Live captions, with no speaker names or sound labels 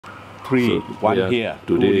3, So, 1 yeah, here,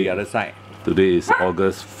 today, 2 the other side. Today is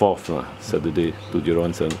August 4th, Saturday,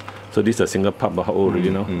 2017. So this is a single pup, how old already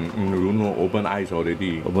now? You know, open eyes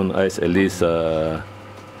already. Open eyes at least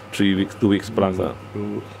 3 weeks, 2 weeks plus.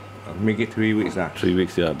 Make it 3 weeks. 3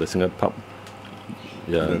 weeks, yeah, the single pup.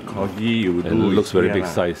 Yeah. The Corgi you do and it looks very here, big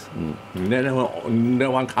size.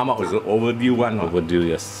 That one come out is an overdue one. Overdue,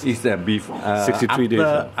 yes. It's the before 63 days.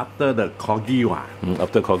 After the Corgi one.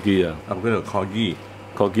 After Corgi, yeah. After the Corgi.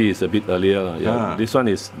 Corgi is a bit earlier. Yeah. This one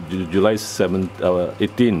is July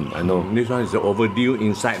 18, I know. This one is overdue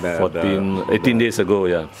inside the 18 days ago,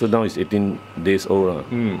 yeah. So now it's 18 days old.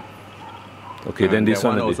 Okay, then this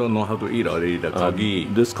one also know how to eat already, the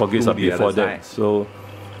Corgi. This Corgis are before that. So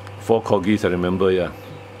 4 Corgis, I remember, yeah.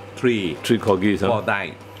 3 Corgis. 4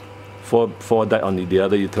 died. 4 died on the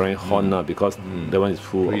other uterine horn because that one is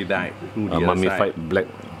full. 3 died. Mummified black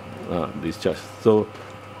discharge. So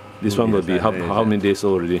this one will be how many days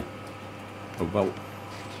old already? About.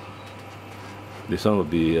 This one will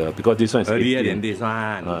be because this one is earlier 18. than this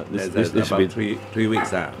one. This about 3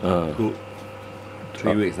 weeks.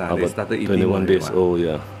 3 weeks. They started eating 21 days old.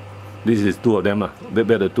 Yeah. This is 2 of them.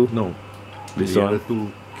 Better 2? No. This the one. other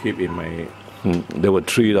 2 keep in my. There were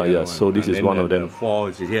 3 yeah. So this is one of them. The 4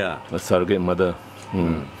 is here. A surrogate mother.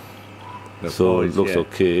 So it looks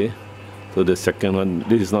okay. So the second one,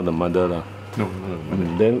 this is not the mother lah. No.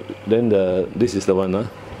 Then this is the one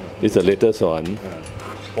It's the latest one.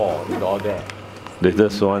 4 is all there.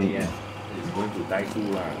 Latest one. Yeah. It's going to die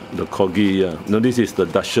too lah. The Corgi, yeah. No, this is the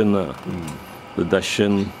Dachshund The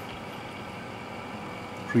Dachshund.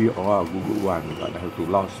 3 all good one, but I have to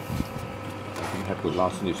lose. I think I have to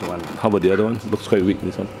lose this one. How about the other one? Looks quite weak,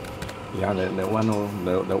 this one. Yeah, the one,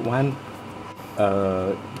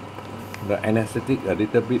 the anesthetic a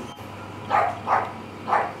little bit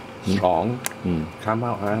strong. Come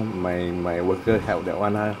out, my worker help that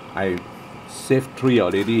one. I saved 3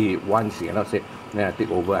 already. Once he cannot save, then I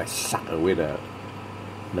take over. I suck away the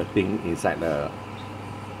thing inside the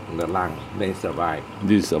lung. Then survive.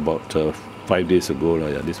 This is about 5 days ago,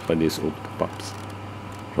 yeah. This 5 days old pups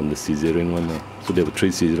from the Caesarean one. So there were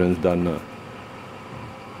 3 Caesareans done.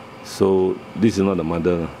 So this is not the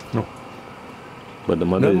mother. No. But the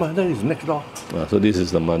mother. The mother is next door. So this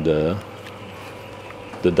is the mother.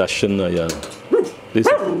 The Dachshund, yeah. This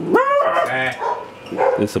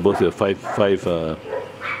is supposed to be a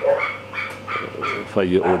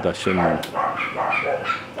 5-year-old Dachshund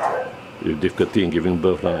with difficulty in giving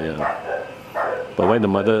birth, yeah. But why the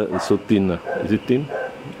mother is so thin? Is it thin?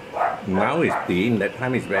 Now it's thin. That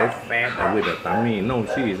time it's very fat with the tummy. No,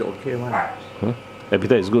 she is okay one. Huh?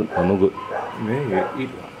 Appetite is good or no good? Then you eat.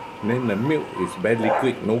 Then the milk is very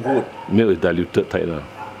liquid, no good. Milk is diluted type.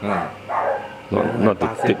 Not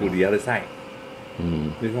pass thick. it to the other side.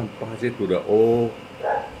 This one pass it to the old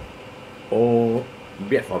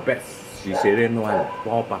bed for pets. Caesarean one,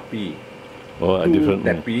 4 puppy. A different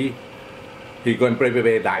puppy. He go and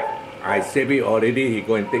pray, die. I save it already. He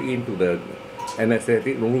go and take into the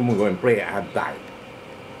anesthetic room, go and pray. I die.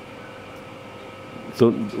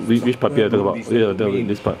 So which puppy are you talking about?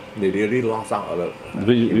 This part. They really lost out a lot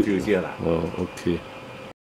in future. Oh, okay.